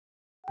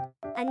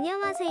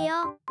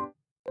안녕하세요.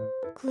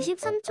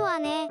 93초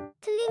안에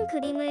틀린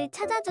그림을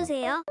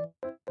찾아주세요.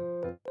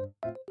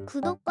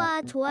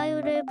 구독과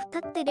좋아요를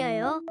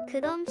부탁드려요.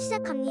 그럼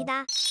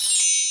시작합니다.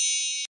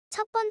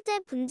 첫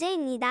번째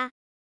문제입니다.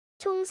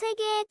 총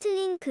 3개의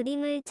틀린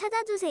그림을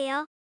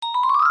찾아주세요.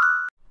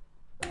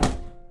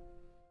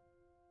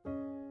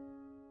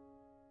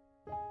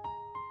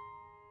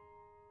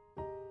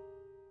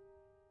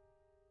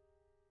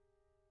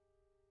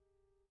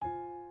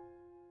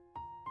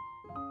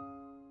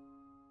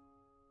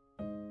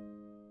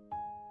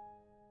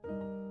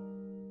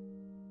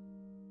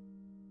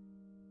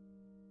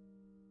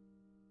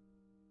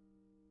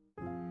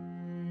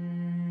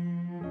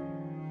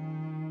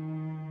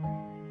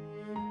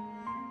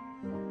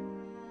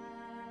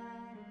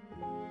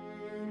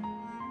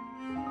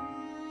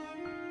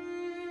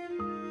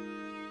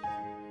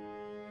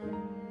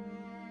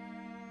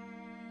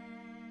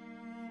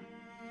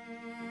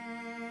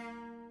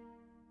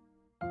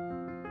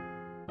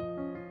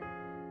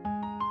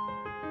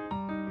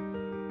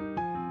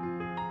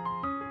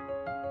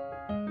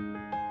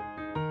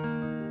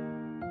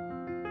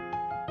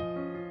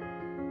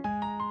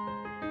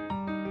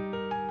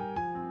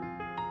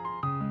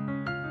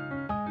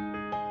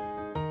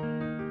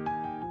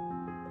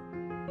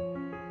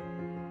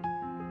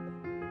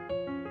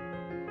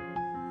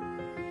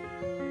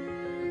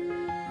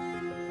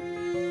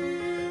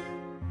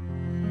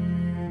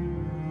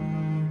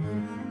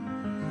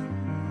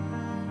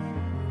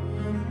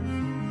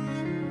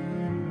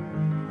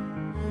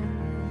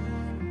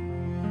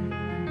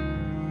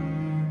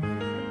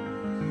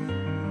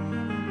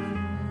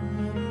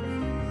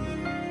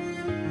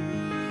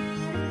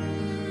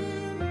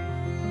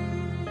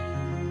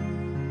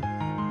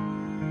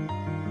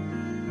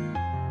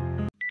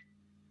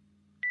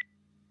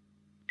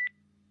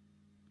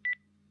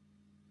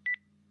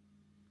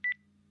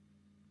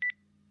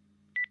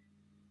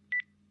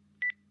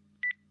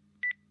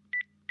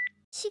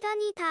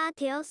 시간이 다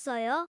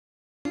되었어요.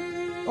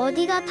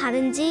 어디가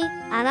다른지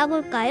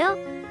알아볼까요?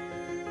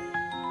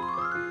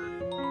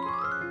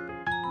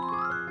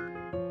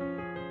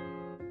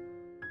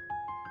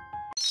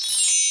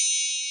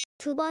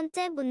 두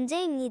번째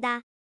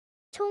문제입니다.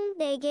 총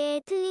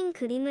 4개의 틀린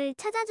그림을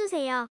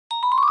찾아주세요.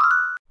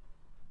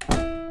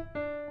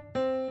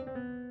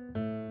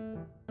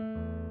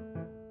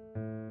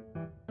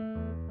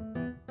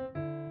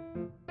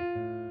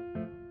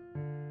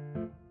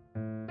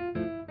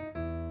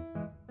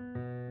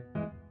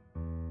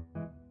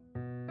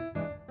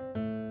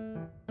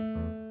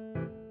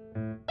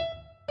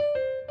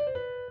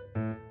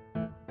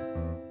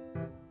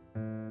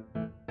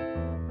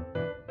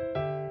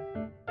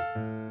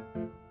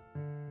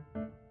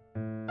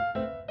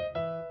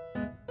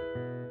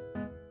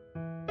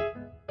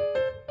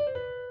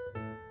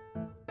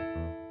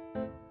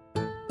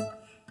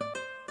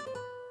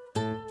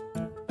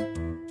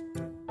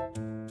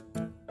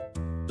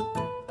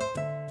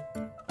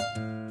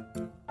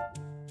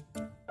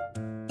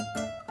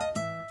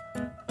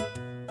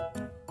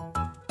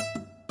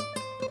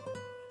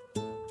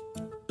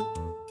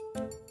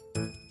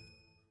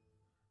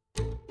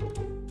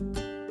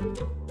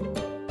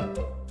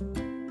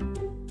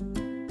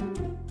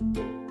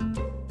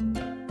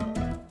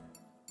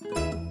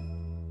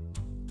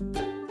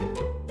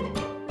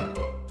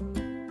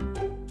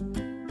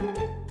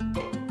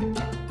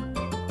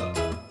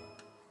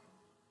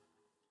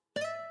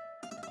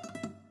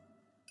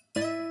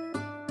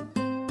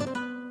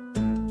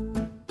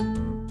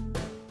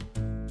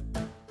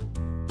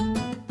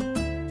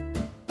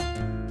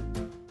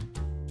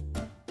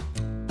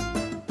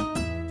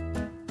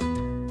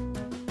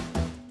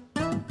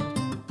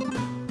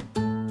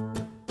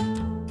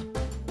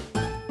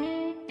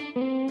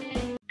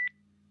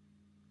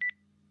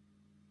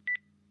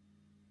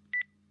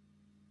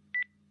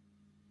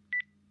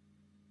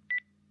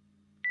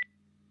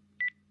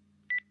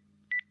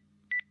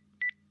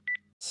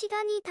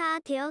 시간이 다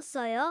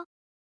되었어요.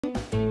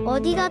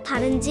 어디가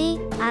다른지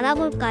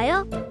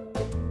알아볼까요?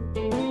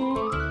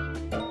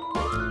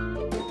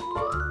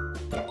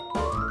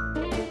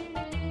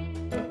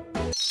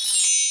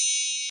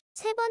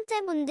 세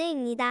번째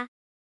문제입니다.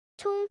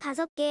 총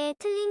 5개의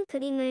틀린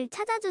그림을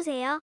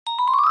찾아주세요.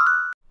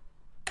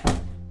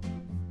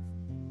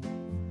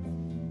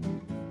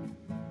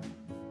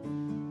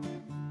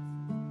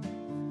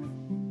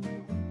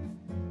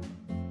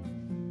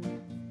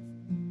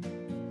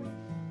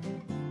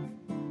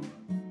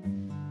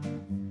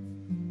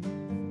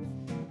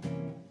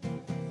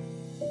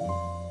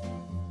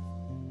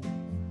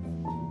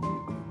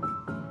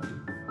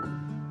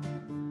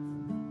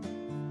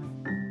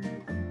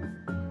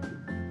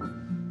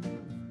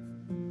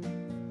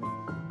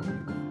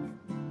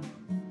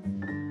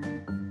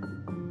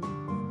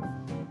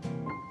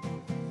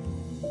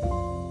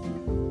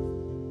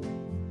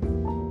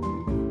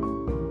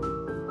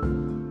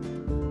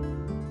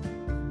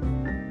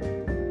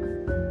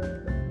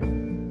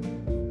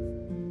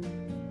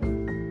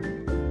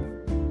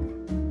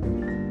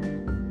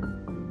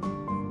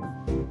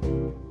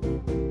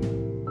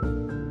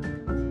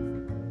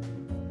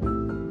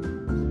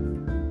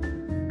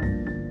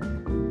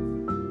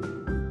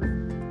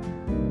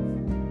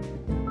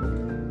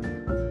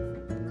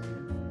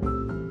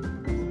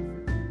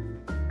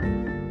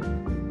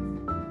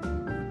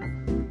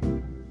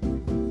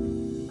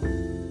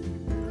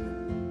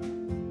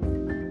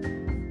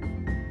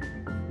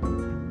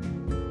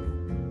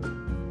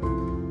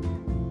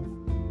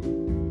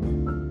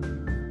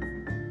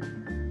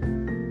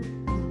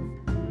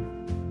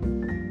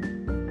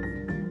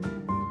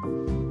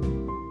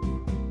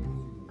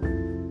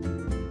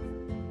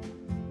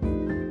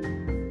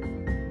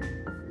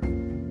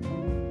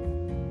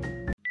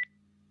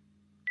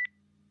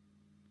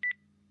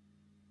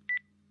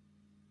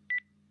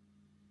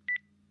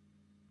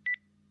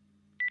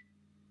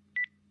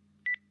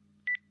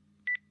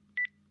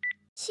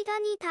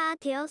 시간이 다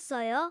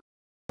되었어요.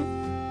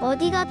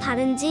 어디가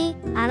다른지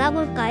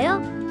알아볼까요?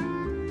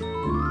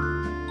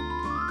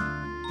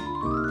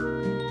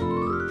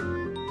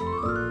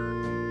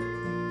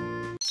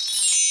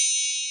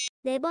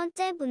 네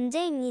번째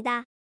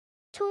문제입니다.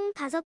 총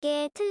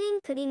 5개의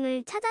틀린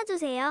그림을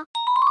찾아주세요.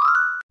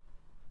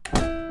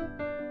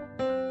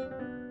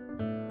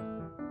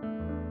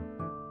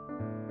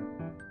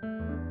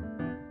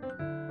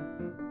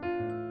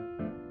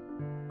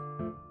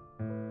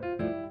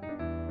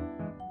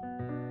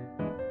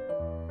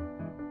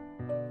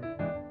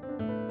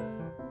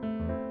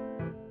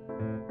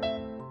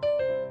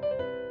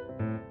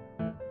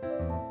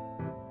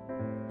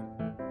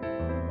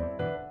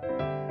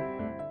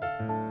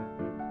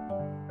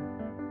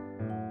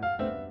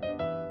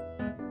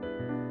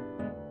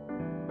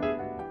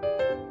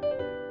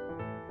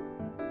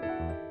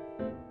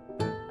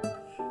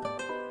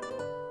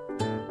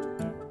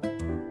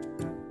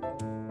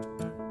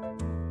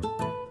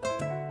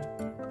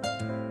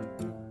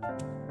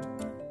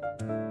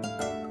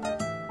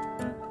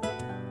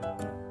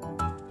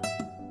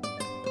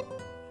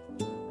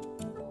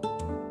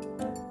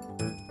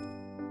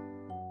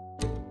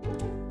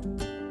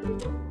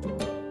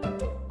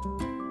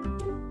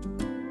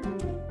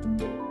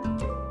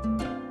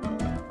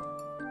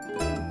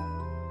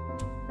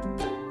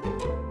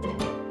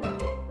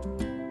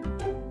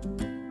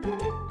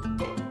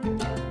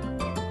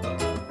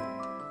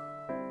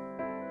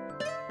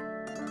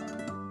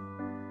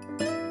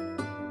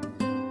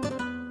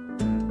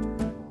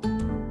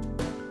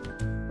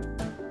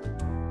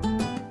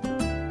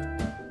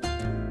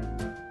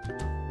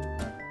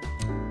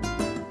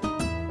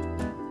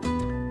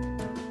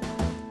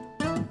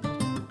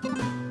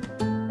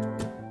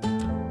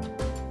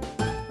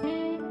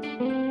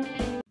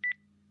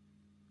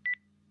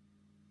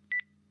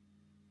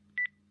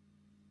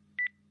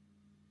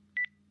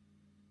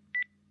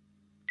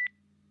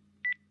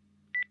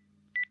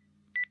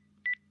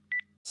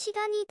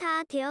 시간이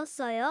다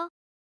되었어요.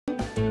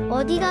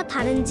 어디가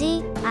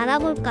다른지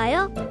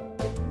알아볼까요?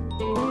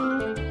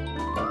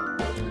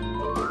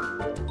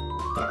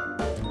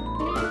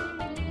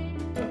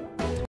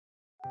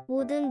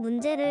 모든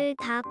문제를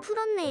다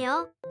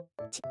풀었네요.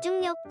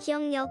 집중력,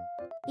 기억력,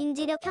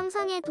 인지력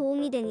향상에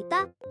도움이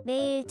되니까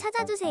매일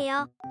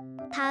찾아주세요.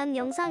 다음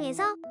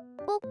영상에서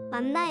꼭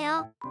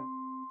만나요.